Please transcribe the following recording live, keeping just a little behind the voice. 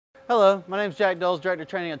Hello, my name is Jack Dulles, Director of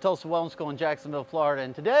Training at Tulsa Welding School in Jacksonville, Florida,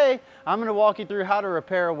 and today I'm going to walk you through how to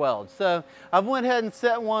repair a weld. So I've went ahead and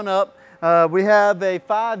set one up. We have a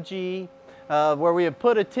 5G where we have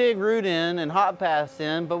put a TIG root in and hot pass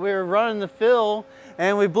in, but we were running the fill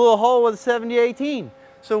and we blew a hole with a 7018.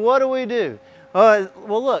 So what do?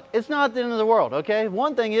 Well look, it's not the end of the world, okay?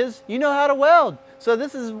 One thing is, you know how to weld. So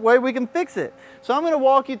this is the way we can fix it. So I'm going to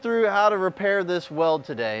walk you through how to repair this weld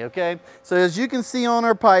today, okay? So as you can see on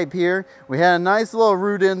our pipe here, we had a nice little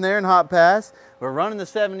root in there and hot pass. We're running the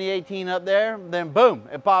 7018 up there, then boom,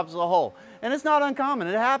 it pops a hole. And it's not uncommon.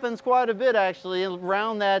 It happens quite a bit actually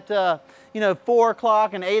around that, 4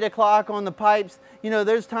 o'clock and 8 o'clock on the pipes. You know,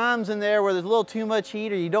 there's times in there where there's a little too much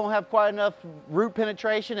heat or you don't have quite enough root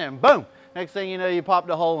penetration and boom, next thing you know, you popped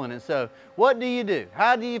a hole in it. So what do you do?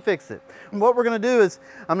 How do you fix it? And what we're going to do is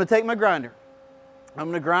I'm going to take my grinder. I'm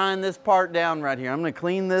going to grind this part down right here. I'm going to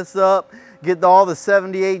clean this up, get all the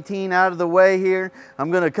 7018 out of the way here. I'm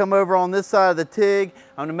going to come over on this side of the TIG.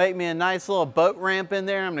 I'm going to make me a nice little boat ramp in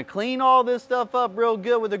there. I'm going to clean all this stuff up real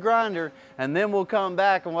good with the grinder, and then we'll come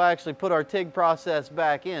back and we'll actually put our TIG process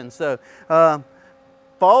back in. So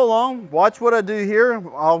follow along, watch what I do here.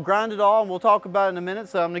 I'll grind it all and we'll talk about it in a minute.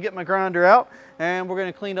 So I'm going to get my grinder out and we're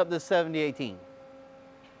going to clean up this 7018.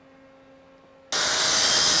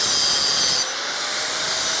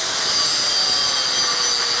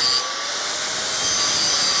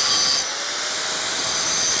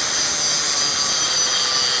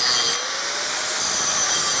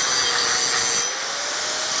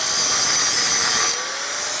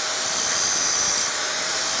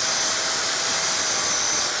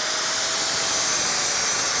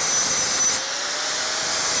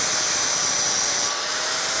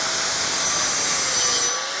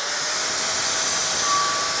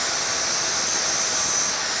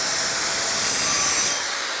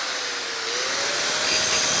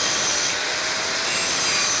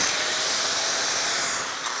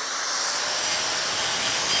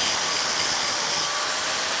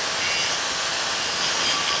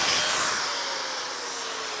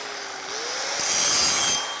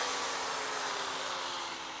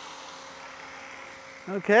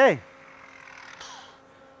 Okay,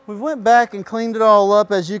 we went back and cleaned it all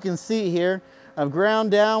up. As you can see here, I've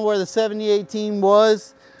ground down where the 7018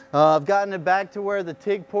 was. I've gotten it back to where the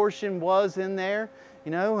TIG portion was in there,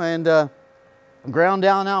 and ground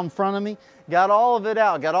down out in front of me. Got all of it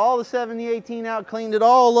out, got all the 7018 out, cleaned it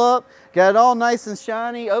all up, got it all nice and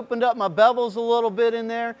shiny, opened up my bevels a little bit in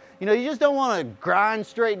there. You just don't want to grind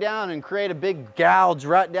straight down and create a big gouge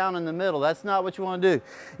right down in the middle. That's not what you want to do.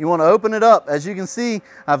 You want to open it up. As you can see,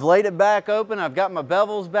 I've laid it back open. I've got my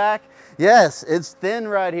bevels back. Yes, it's thin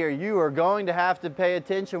right here. You are going to have to pay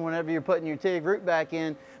attention whenever you're putting your TIG root back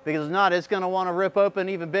in, because if not, it's going to want to rip open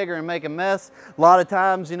even bigger and make a mess. A lot of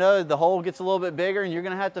times, the hole gets a little bit bigger and you're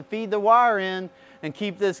going to have to feed the wire in and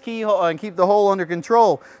keep this keyhole and keep the hole under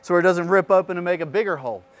control so it doesn't rip open and make a bigger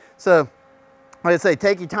hole. So, like I say,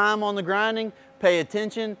 take your time on the grinding, pay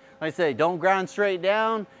attention. Like I say, don't grind straight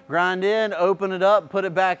down, grind in, open it up, put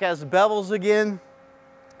it back as bevels again,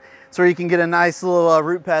 so you can get a nice little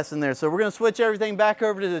root pass in there. So we're going to switch everything back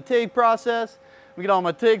over to the TIG process. We get all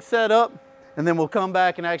my TIG set up, and then we'll come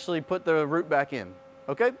back and actually put the root back in.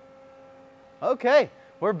 Okay? Okay,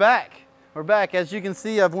 we're back. We're back. As you can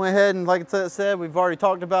see, I've went ahead and, like I said, we've already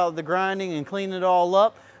talked about the grinding and cleaning it all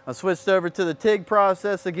up. I switched over to the TIG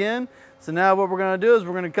process again. So now what we're going to do is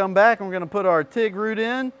we're going to come back and we're going to put our TIG root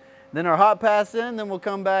in, then our hot pass in, then we'll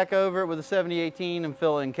come back over it with a 7018 and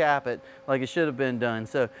fill it and cap it like it should have been done.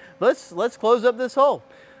 So let's close up this hole.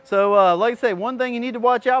 So like I say, one thing you need to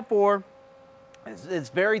watch out for, it's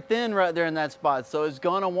very thin right there in that spot, so it's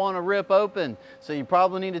going to want to rip open. So you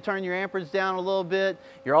probably need to turn your amperage down a little bit.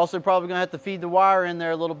 You're also probably going to have to feed the wire in there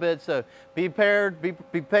a little bit. So be prepared,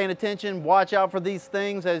 be paying attention, watch out for these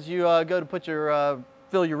things as you go to put your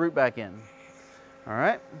fill your root back in. All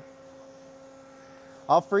right.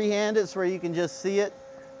 I'll freehand it so where you can just see it.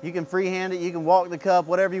 You can freehand it, you can walk the cup,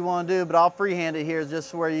 whatever you want to do, but I'll freehand it here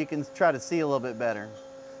just where you can try to see a little bit better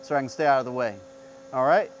so I can stay out of the way. All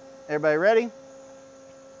right, everybody ready?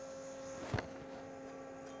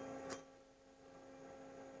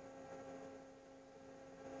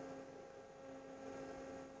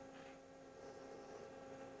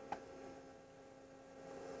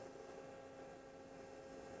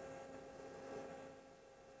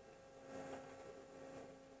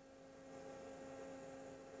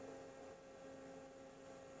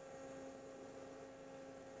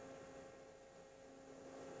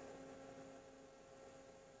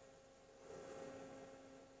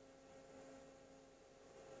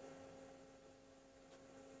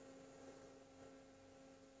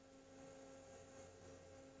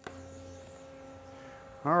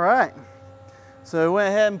 All right. So we went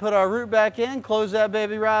ahead and put our root back in, close that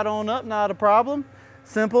baby right on up, not a problem.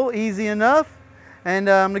 Simple, easy enough. And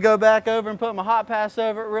I'm gonna go back over and put my hot pass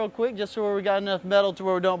over it real quick, just so we got enough metal to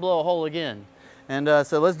where we don't blow a hole again. And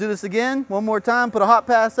so let's do this again, one more time, put a hot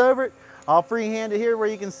pass over it. I'll freehand it here where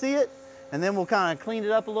you can see it, and then we'll kind of clean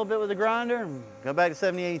it up a little bit with the grinder and go back to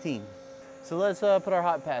 7018. So let's put our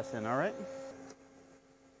hot pass in, all right?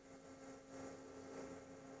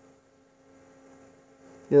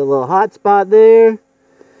 Get a little hot spot there.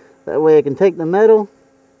 That way I can take the metal.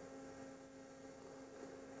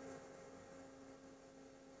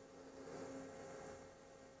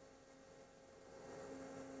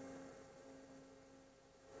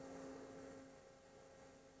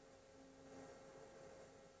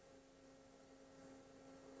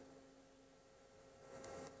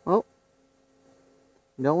 Oh,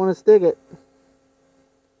 you don't want to stick it.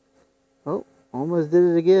 Oh, almost did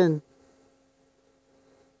it again.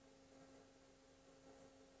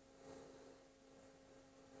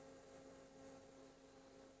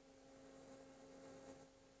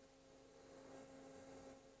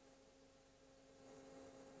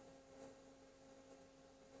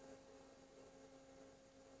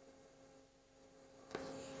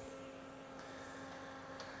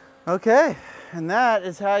 Okay, and that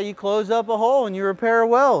is how you close up a hole and you repair a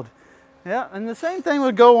weld. Yeah, and the same thing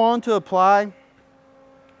would go on to apply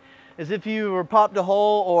as if you were popped a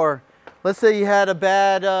hole, or let's say you had a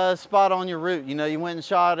bad spot on your root. You know, you went and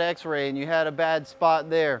shot an x-ray and you had a bad spot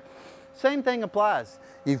there. Same thing applies.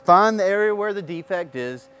 You find the area where the defect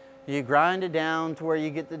is, you grind it down to where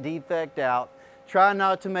you get the defect out. Try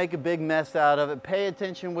not to make a big mess out of it. Pay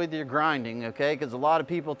attention with your grinding, okay? Because a lot of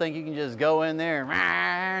people think you can just go in there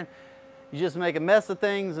and you just make a mess of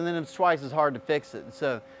things, and then it's twice as hard to fix it.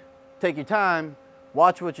 So take your time,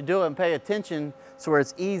 watch what you're doing, pay attention, so where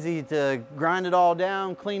it's easy to grind it all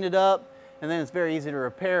down, clean it up, and then it's very easy to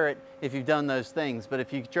repair it if you've done those things. But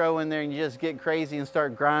if you throw in there and you just get crazy and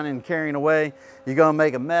start grinding and carrying away, you're gonna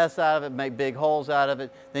make a mess out of it, make big holes out of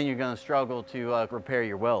it, then you're gonna struggle to repair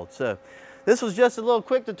your weld. So this was just a little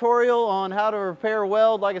quick tutorial on how to repair a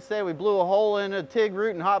weld. Like I said, we blew a hole in a TIG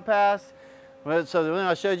root and hot pass. So then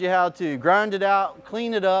I showed you how to grind it out,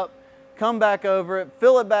 clean it up, come back over it,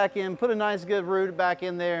 fill it back in, put a nice good root back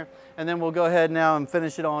in there, and then we'll go ahead now and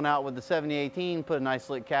finish it on out with the 7018, put a nice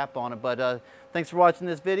slick cap on it. But thanks for watching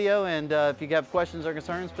this video, and if you have questions or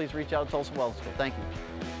concerns, please reach out to Tulsa Welding School. Thank you.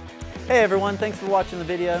 Hey everyone, thanks for watching the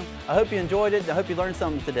video. I hope you enjoyed it. I hope you learned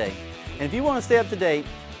something today. And if you want to stay up to date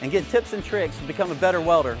and get tips and tricks to become a better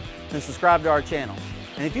welder, then subscribe to our channel.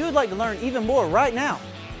 And if you would like to learn even more right now,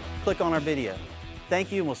 click on our video.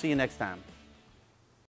 Thank you, and we'll see you next time.